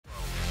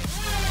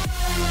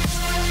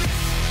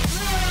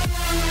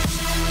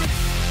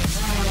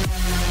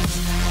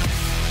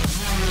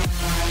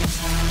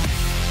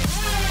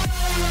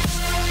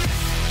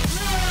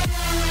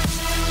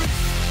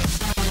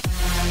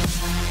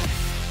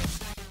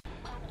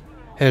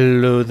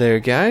Hello there,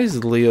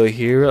 guys. Leo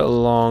here,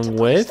 along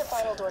with the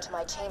final door to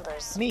my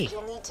chambers, me.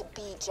 You'll need to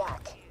be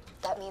Jack.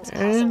 That means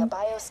passing a And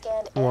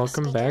bioscan and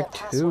welcome speaking back a to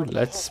password in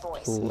Let's his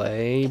voice.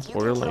 Play If you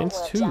Borderlands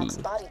control one of 2.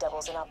 Jack's body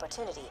doubles in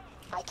opportunity,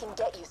 I can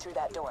get you through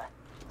that door.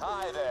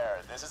 Hi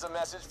there, this is a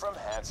message from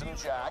Handsome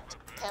Jack.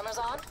 Cameras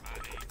on?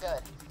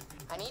 Good.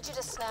 I need you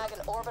to snag an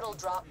orbital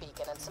drop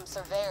beacon and some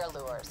surveyor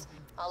lures.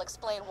 I'll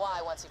explain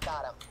why once you've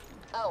got them.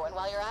 Oh, and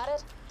while you're at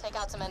it, take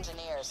out some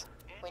engineers.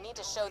 We need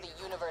to show the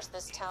universe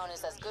this town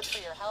is as good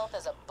for your health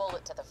as a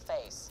bullet to the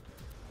face.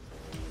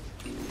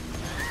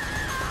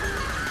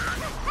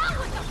 Hell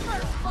with the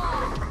first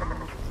ball!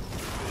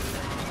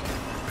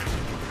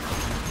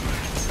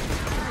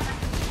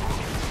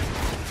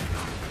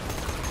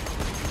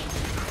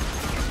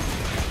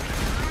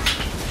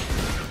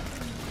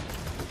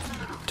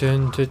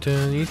 Dun, dun,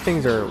 dun. These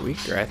things are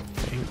weaker, I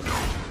think.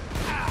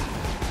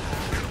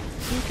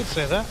 You could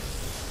say that.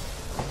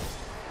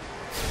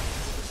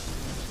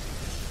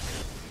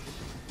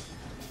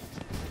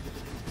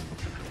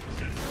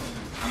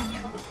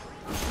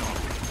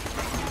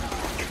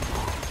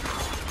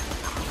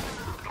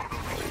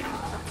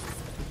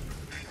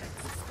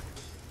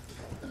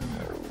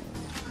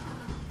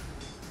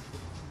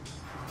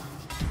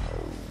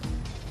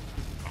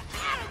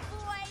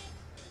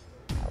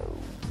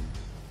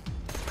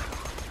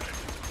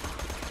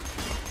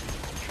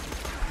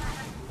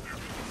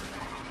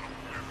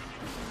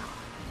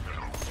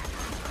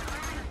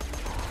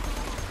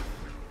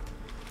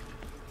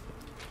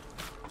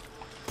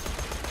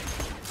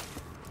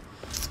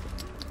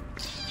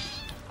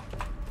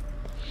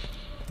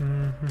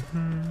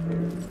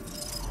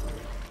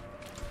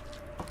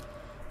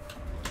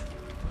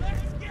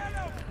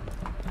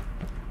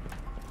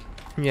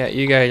 Yeah,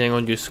 you guys ain't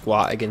gonna do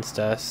squat against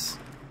us.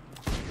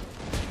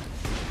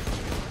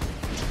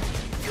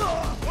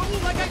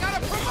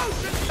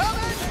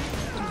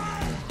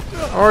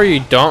 Or you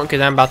don't,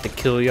 because I'm about to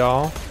kill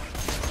y'all.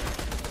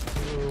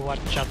 Ooh, watch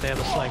out, they have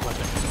a slag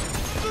weapon.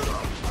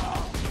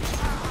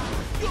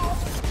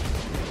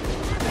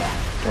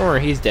 Or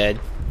he's dead.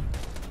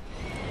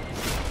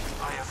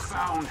 I have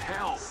found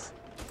health.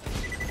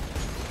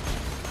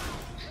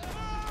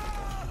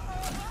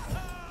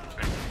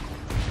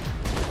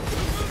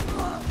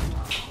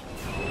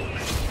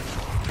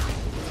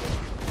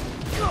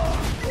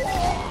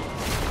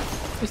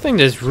 This thing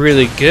does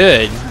really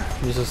good.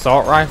 This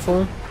assault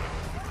rifle.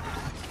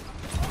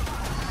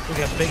 We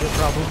got bigger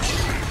problems.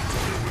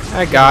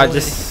 I got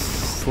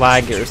just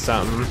slag it or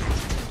something.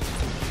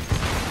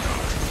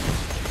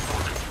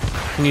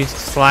 Can you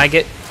slag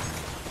it?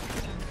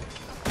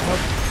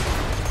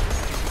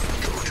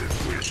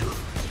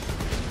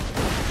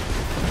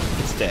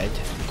 It's dead.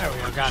 There we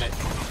go, got it.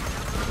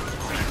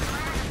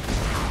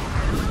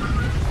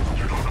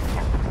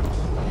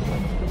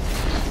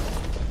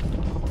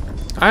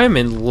 I'm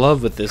in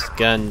love with this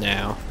gun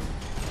now.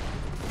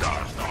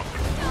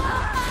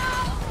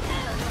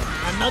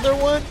 Another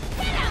one?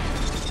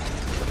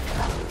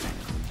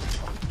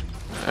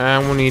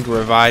 I'm gonna need to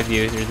revive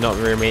you. There's not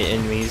very many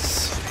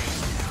enemies.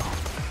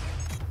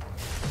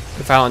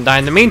 If I don't die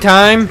in the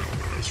meantime,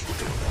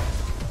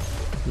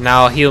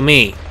 now heal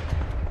me.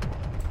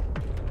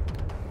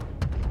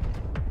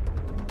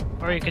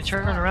 Or you can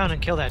turn around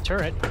and kill that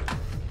turret.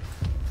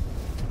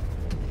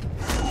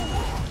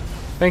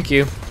 Thank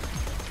you.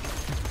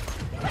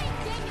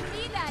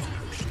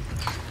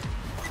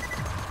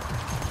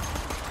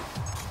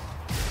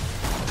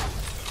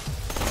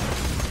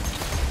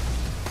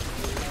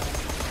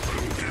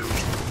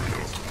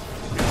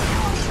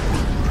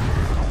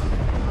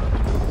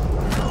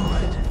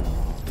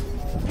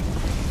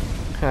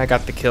 I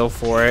got the kill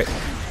for it.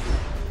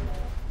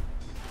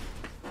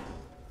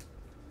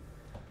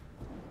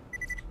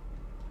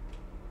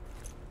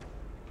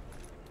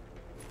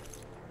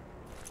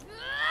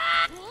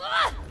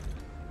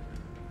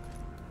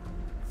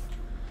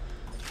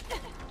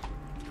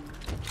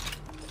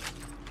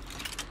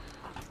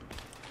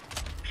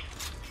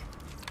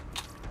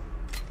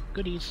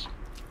 Goodies.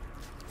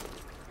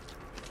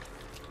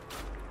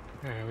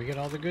 Alright, we get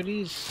all the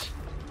goodies.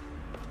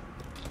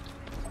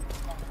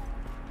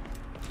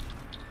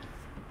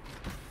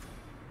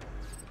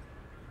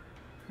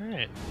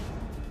 Alright.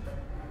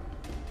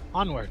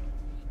 Onward.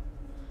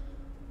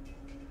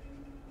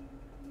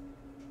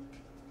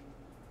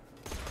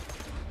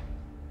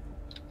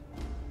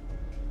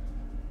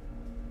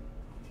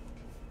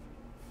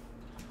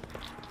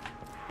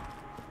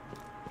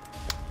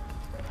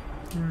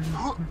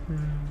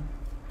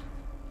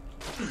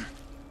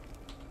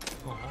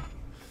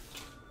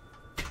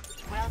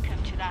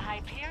 Welcome to the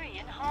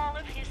Hyperion Hall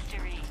of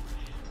History.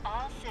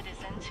 All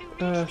citizens who reach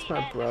That's the my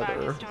end of our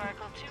brother.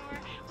 historical tour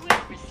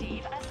will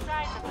receive a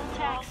sizable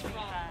tax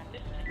refund.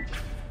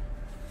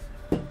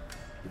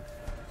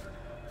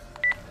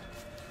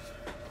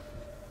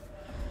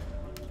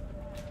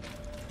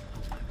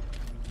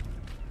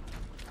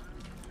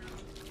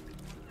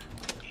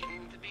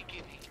 In the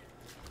beginning,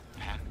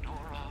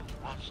 Pandora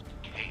was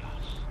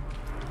chaos.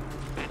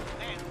 And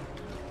then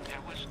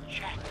there was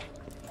Jack.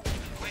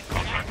 When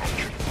Jack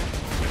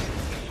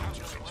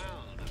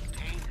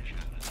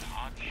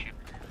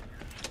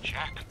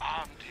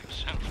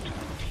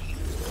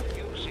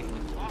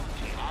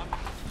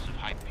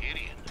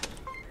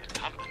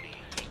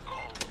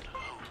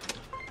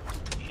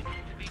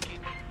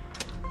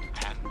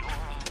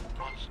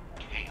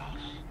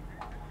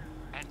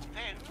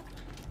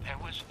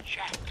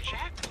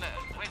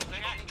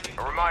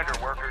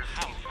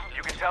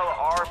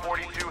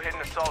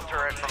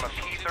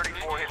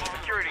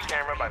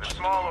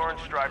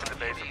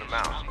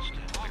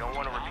We don't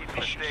want to repeat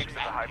the mistakes of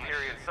the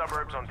Hyperion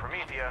suburbs on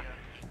Promethea.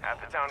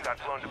 Half the town got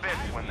blown to bits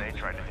when they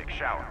tried to take a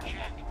shower.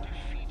 Jack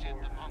defeated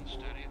the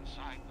monster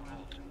inside the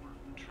vault,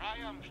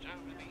 triumphed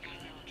over the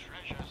evil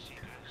treasure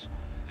seekers,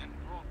 and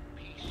brought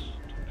peace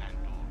to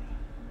Pandora.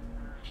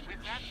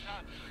 With that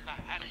done, the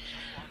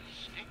handsome one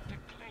staked a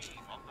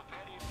claim on the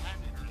very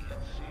planet he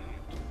had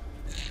saved.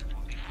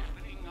 For the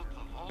opening of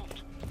the vault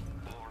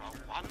bore a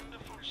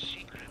wonderful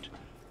secret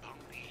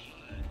only he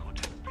could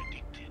have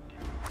predicted.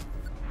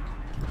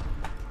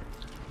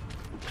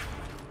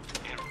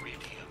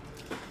 Iridium.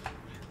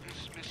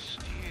 This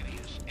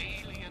mysterious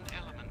alien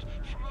element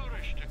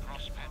flourished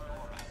across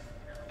Pandora,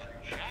 and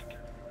Jack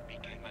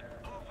became an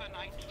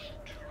overnight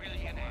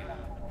trillionaire.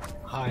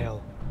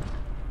 Heil.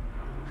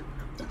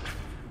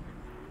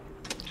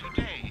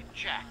 Today,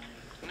 Jack,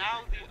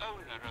 now the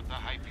owner of the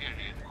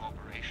Hyperion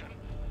Corporation,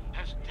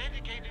 has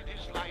dedicated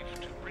his life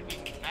to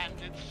bringing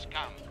bandit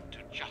scum to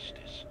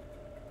justice.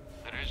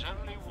 There is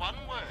only one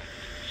word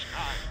to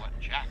describe what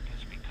Jack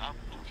has become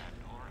to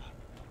Pandora.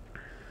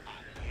 A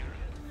hero.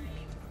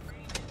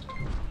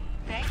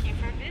 Thank you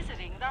for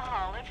visiting the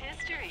Hall of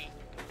History.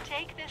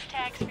 Take this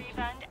tax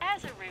refund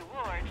as a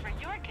reward for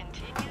your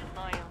continued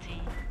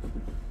loyalty.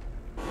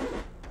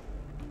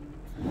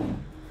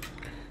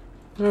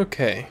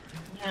 Okay.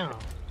 Now,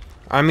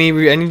 I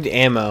need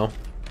ammo.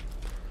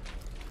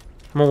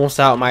 I'm almost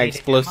out of my You need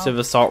explosive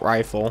ammo? assault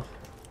rifle.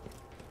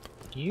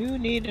 you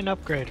need an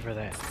upgrade for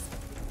that.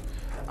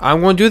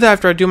 I'm going to do that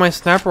after I do my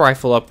sniper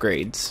rifle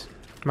upgrades.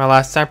 My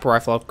last sniper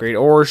rifle upgrade.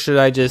 Or should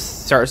I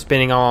just start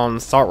spinning on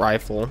assault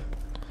rifle?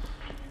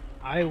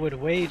 I would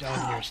wait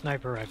on your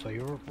sniper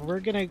rifle. We're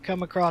gonna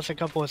come across a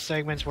couple of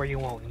segments where you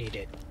won't need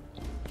it.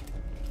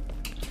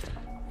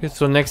 Okay,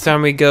 so next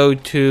time we go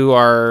to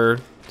our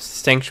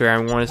sanctuary,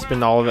 I'm going to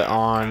spend all of it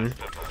on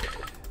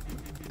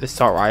the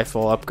assault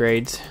rifle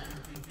upgrades.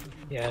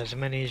 Yeah, as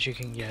many as you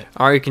can get.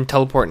 Alright, you can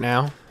teleport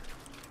now.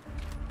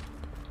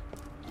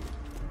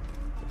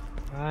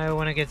 I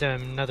want to get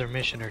another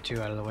mission or two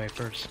out of the way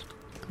first.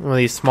 One of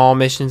these small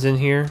missions in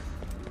here.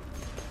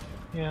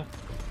 Yeah.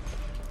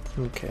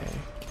 Okay.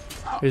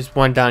 There's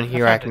one down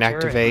here I found can a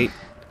turret. activate.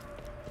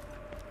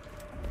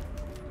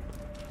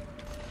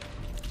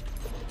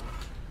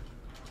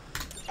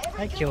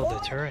 I killed the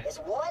turret. Is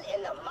one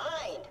in the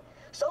mind.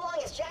 So long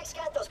as Jack's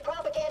got those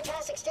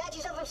propagantastic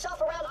statues of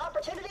himself around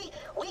opportunity,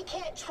 we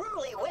can't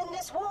truly win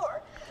this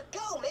war.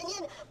 Go,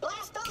 minion!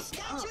 Blast those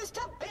statues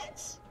to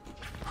bits!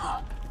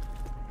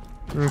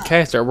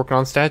 Okay, start working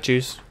on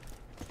statues.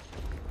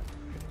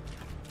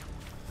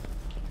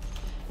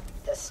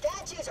 The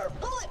statues are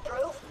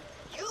bulletproof.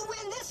 You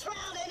win this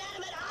round,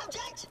 inanimate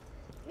object.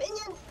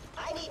 Minion,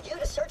 I need you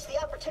to search the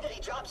opportunity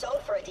drop zone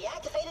for a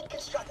deactivated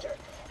constructor.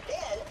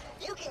 Then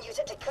you can use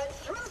it to cut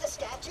through the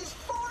statues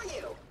for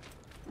you.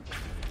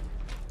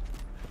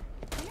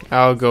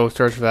 I'll go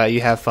search for that.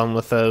 You have fun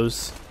with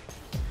those.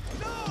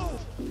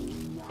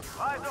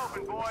 Eyes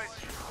open, boys.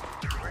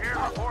 We're here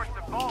to force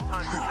the vault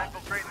hunters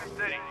infiltrating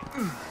the city.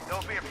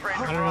 Don't be afraid to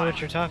I don't know what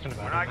you're talking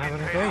about. I'm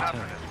having a great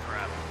time.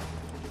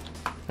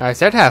 I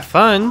said have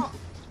fun.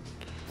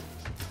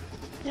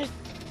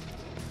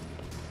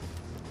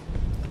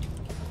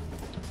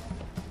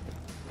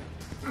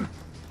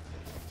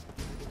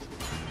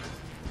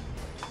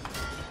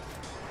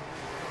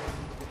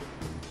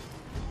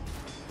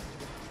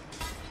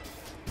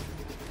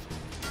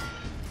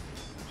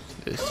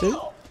 This it?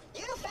 Cool.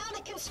 You found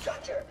a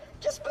constructor.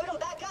 Just boot him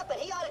back up and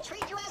he ought to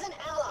treat you as an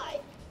ally.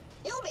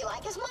 You'll be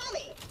like his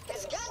mommy,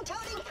 his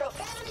gun-toting,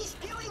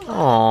 profanity-spewing mom.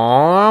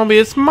 Aww, I'll be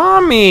his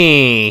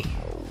mommy.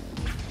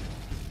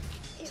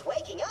 He's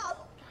waking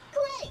up.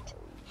 Great.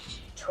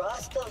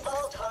 Trust the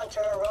Vault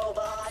Hunter,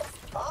 robot.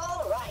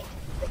 All right.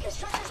 The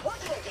constructor's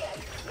working again.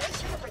 Make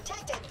sure to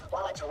protect it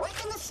while it's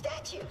wrecking the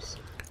statues.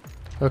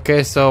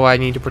 Okay, so I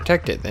need to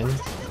protect it then.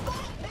 Protect the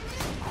bot,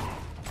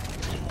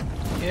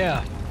 minion.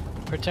 Yeah.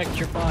 Protect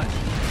your bot.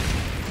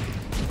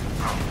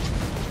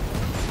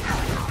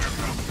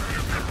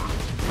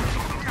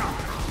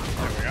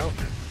 There we go.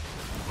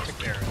 Took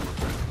care of it.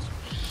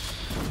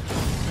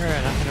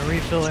 Alright, I'm gonna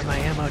refill at my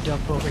ammo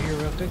dump over here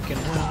real quick and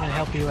then I'm gonna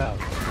help you out.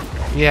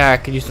 Yeah, I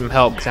could use some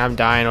help because I'm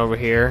dying over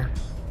here.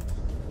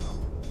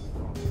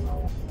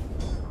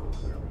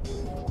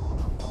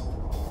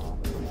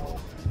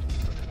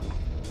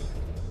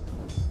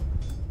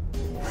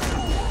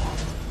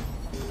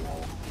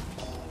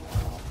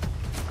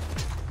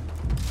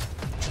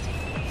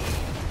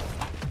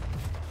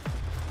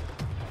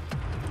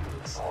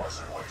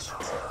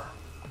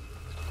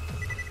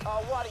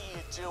 What are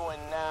you doing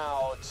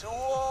now,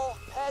 tool?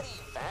 Petty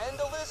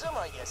vandalism?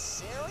 Are you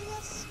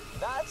serious?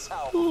 That's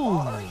how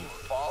far you've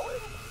fallen?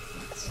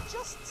 It's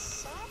just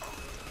sad.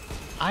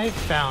 I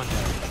found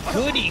a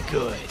goody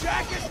good.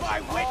 Jack is my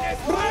witness!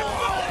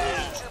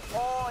 That's your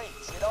point.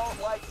 You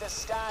don't like the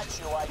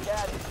statue, I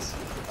get it.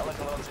 I look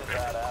a little too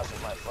badass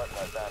with my foot in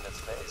that bandit's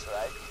face,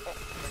 right?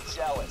 You're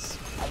jealous.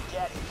 I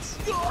get it.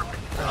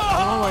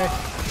 Wrong way.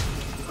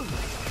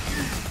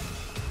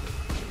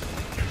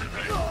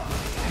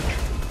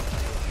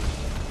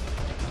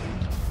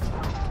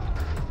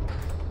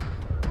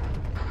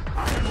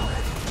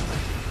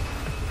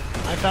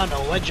 found a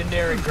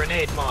legendary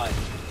grenade mod.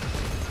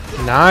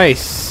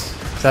 Nice.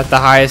 Is that the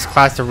highest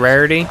class of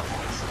rarity?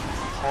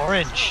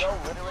 Orange. know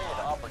littering and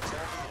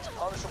opportunity is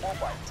punishable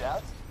by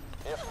death?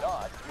 If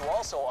not, you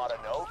also ought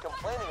to know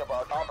complaining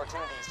about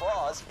opportunity's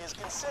laws is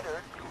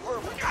considered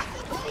verbiage.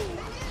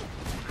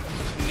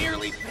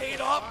 Nearly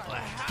paid off the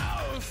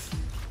house.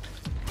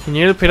 He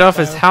nearly paid off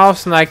his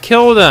house and I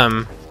killed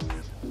him.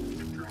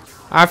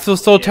 I feel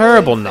so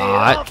terrible.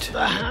 Not.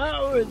 The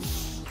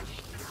house.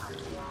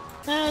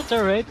 That's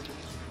alright.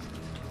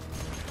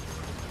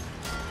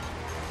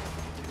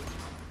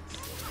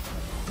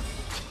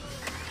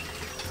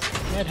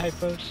 Mad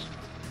hypos.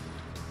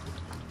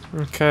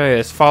 Okay,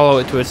 let's follow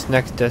it to its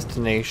next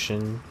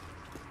destination.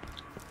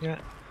 Yeah.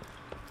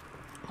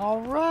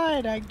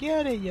 Alright, I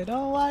get it. You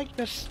don't like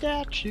the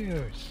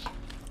statues.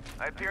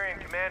 Hyperion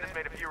Command has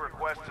made a few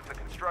requests of the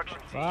construction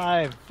team.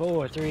 5,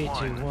 4, 3, 2,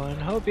 1.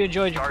 Hope you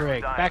enjoyed your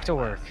break. Back to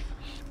work.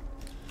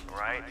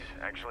 Right?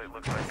 Actually, it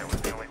looks like that was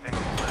the only thing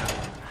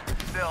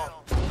left. Still,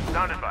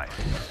 sound advice.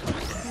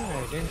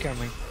 Alright,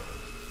 incoming.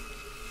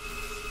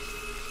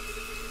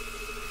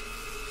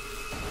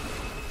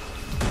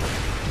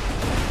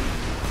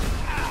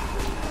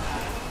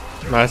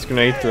 Nice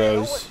grenade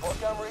throws. What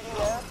book I'm reading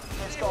there?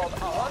 It's called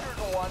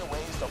 101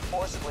 Ways to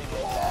Forcibly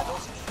Make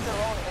Vandals Eat Their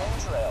Own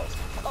Entrails.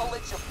 I'll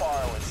let you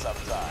borrow it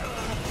sometime.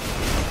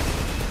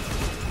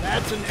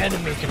 That's an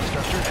enemy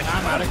constructor, and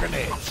I'm out of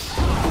grenades.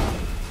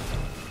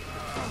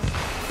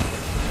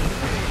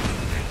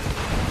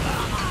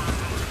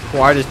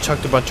 Well, I just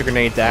chucked a bunch of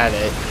grenades at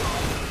it.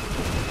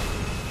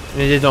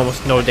 And it did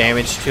almost no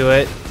damage to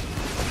it.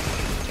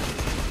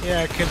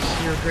 Yeah, because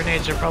your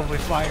grenades are probably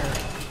fire.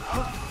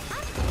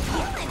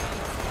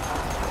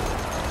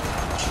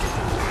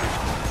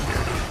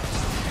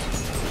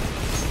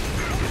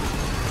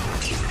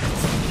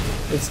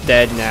 It's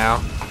dead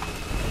now.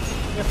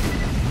 Yep.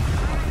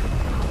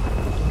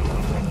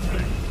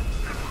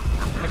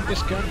 Like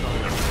this gun.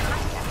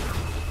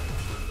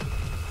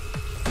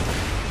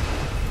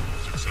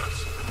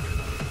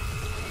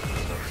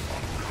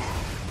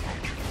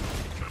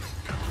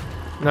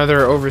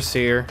 Another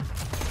overseer.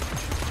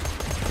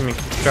 I mean,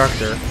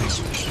 constructor. I will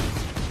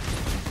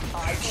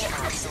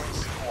absolutely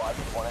see why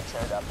you'd want to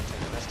tear that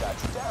particular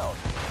statue down.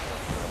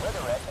 You're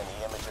illiterate, and the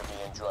image of me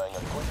enjoying a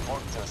good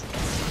book just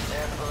makes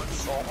and hurts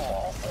so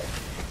awful.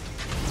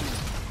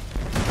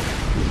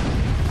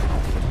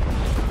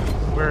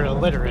 We're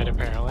illiterate,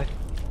 apparently.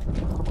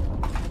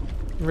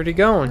 Where'd he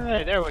going?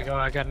 Alright, there we go.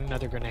 I got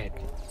another grenade.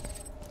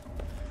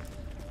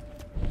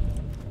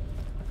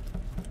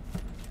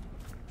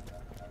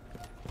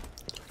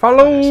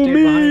 Follow Stay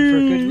me! behind for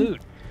good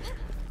loot.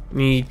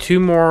 Need 2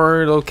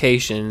 more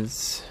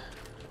locations.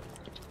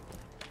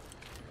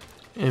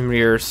 And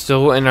we are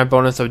still in our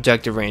bonus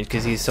objective range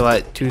because he's still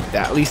at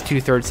least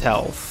 2/3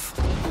 health.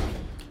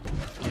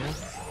 Yeah.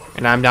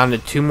 And I'm down to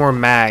 2 more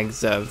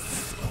mags of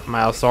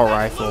my assault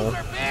rifle.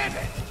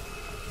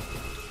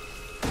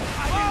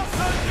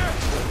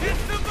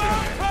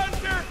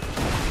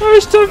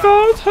 There's the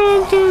Vault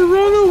Hunter!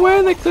 Run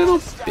away like little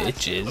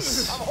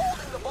bitches. I'm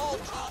holding the ball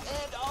top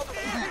and up.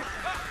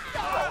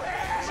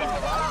 It's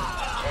alright.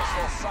 Those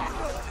little soft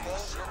little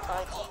things your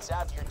kind eats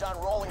after you're done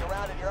rolling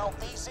around in your own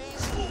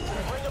feces.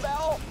 Ring a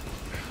bell?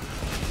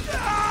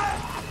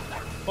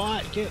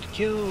 Bot, get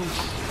killed.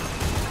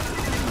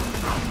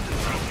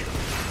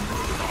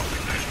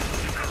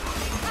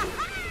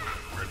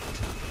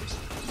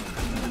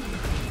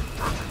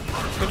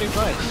 Good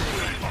advice.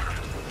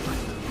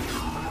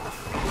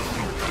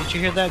 Did you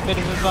hear that bit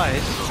of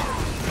advice?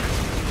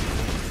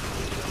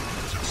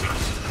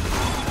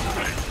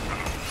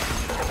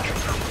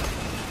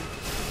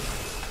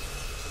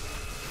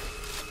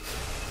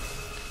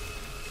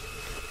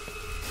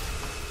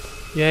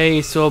 Yay,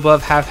 he's still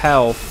above half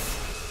health.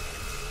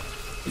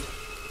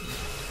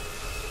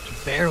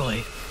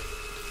 Barely.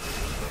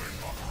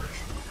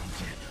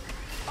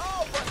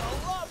 Oh, for the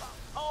love!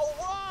 All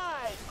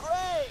right,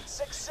 great,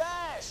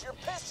 success. You're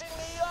pissing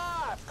me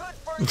off. Good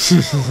for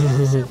you.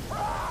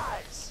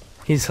 Surprise.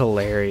 He's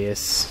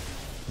hilarious.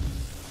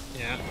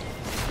 Yeah.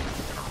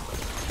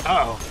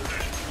 Uh-oh.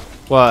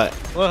 What?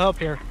 We'll help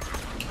here.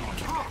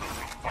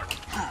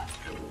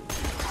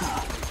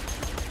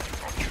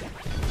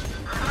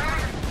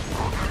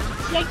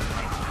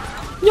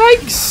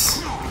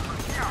 Yikes!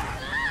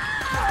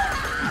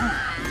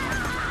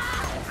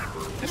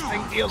 This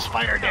thing deals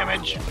fire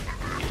damage.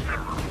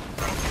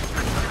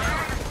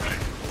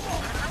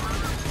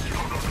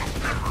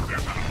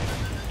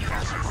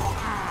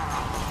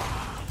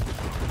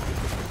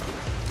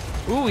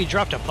 Ooh, he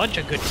dropped a bunch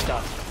of good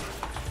stuff.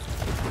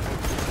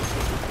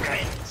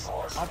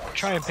 I'll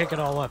try and pick it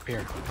all up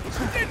here.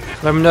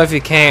 Let me know if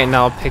you can and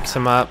I'll pick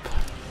some up.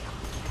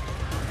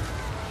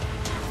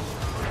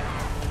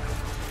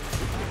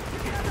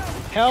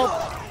 Help!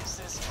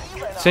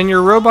 Send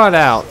your robot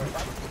out.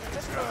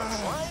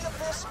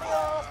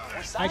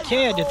 I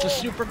can't, it's a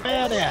super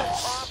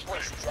badass. You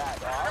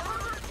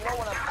know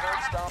when I'm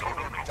cold stomping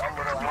your dumb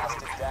little ass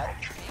to death?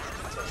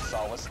 Take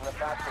solace in the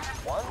fact happens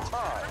one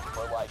time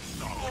for like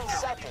 15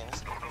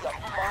 seconds, you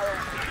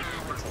mildly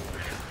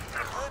irritated.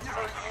 Good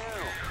for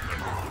you.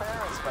 Your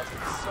parents must be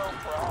so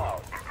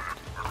proud.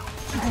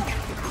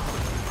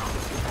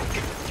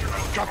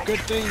 Drop good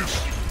things.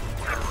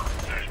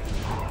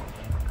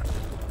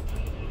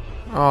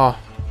 Oh,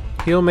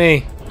 heal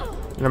me.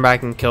 Remember, I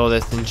can kill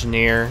this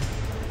engineer.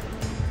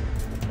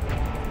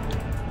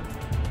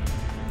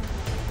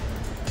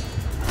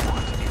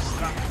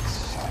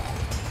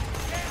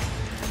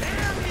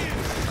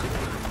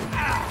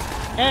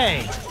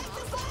 Hey!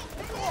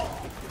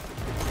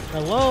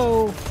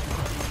 Hello? You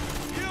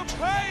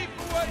pay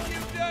for what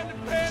you've done to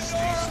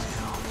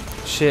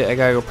Pandora. Shit, I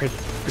gotta go.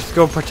 Let's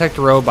go protect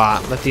the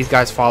robot. Let these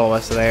guys follow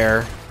us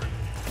there.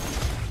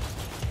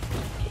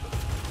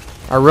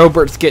 Our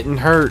Robert's getting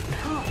hurt.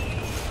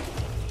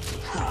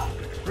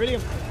 Ready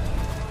him.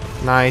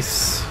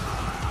 Nice.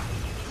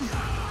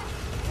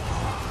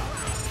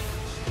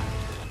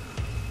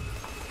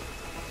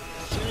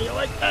 See you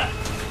like that.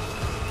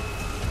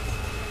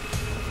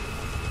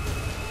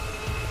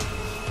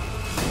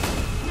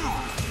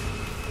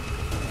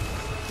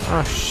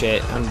 Oh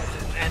shit,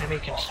 Enemy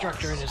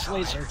constructor and his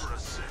laser.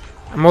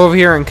 I'm over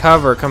here in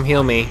cover. Come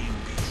heal me.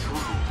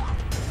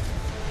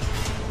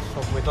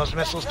 Hopefully those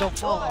missiles don't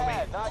Go follow me.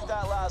 ahead, knock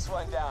that last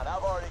one down.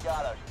 I've already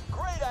got a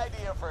great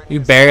idea for a You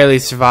new barely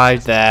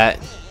survived that.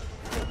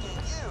 Get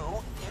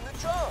you in the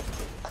trunk.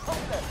 I'm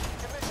gonna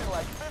commission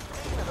like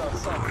 15 of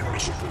those sons.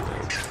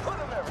 Put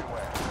them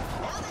everywhere.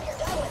 Now that you're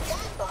done with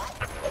that bot,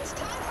 it's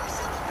time for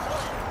something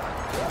fun.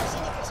 You ever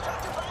seen a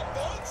constructor bot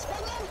dance,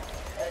 Minion?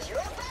 Because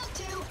you're about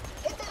to.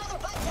 Hit that other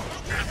button to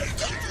activate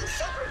the dancing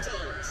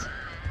subroutines.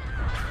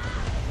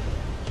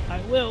 I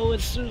will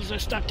as soon as I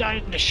stop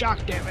dying to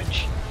shock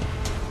damage.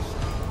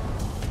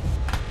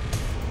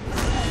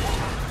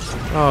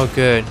 Oh,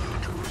 good.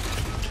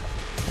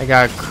 I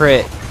got a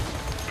crit.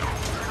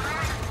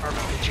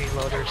 RPG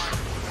loaders.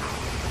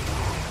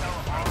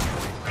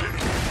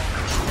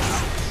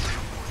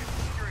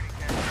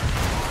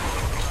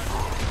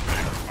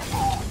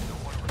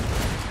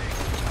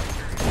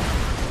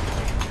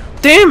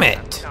 Damn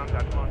it!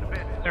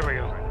 There we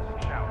go.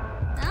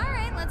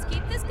 Alright, let's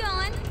keep this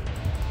going.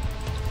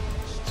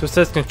 So it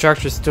says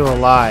constructor's still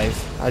alive.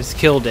 I just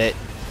killed it.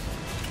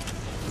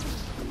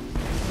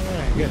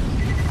 Alright, good.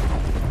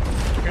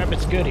 Grab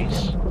its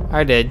goodies.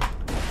 I did.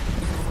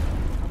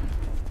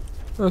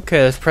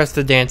 Okay, let's press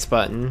the dance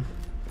button.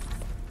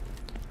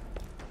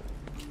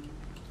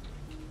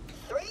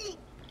 3,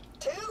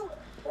 2,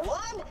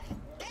 1,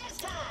 dance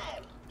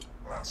time!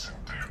 That's in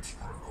dance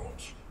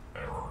protocols.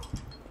 Error.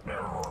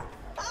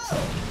 Oh,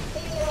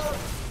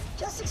 he,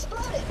 just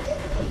exploded,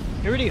 didn't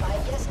he? Here it is. I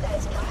guess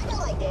that's kinda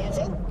like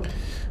dancing.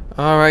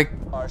 Alright.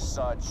 Are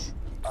such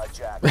a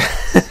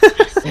jackass.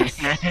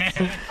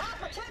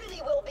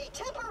 Opportunity will be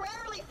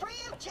temporarily free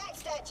of jack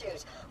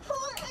statues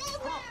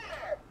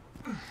forever!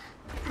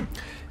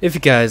 If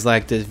you guys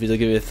like this video,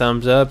 give it a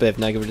thumbs up. If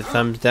not, give it a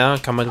thumbs down.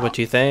 Comment what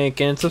you think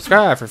and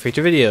subscribe for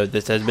future videos.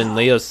 This has been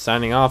Leo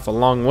signing off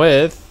along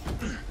with...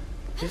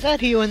 Is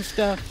that you and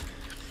stuff?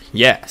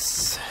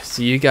 Yes.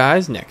 See you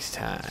guys next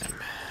time.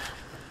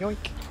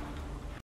 Yoink.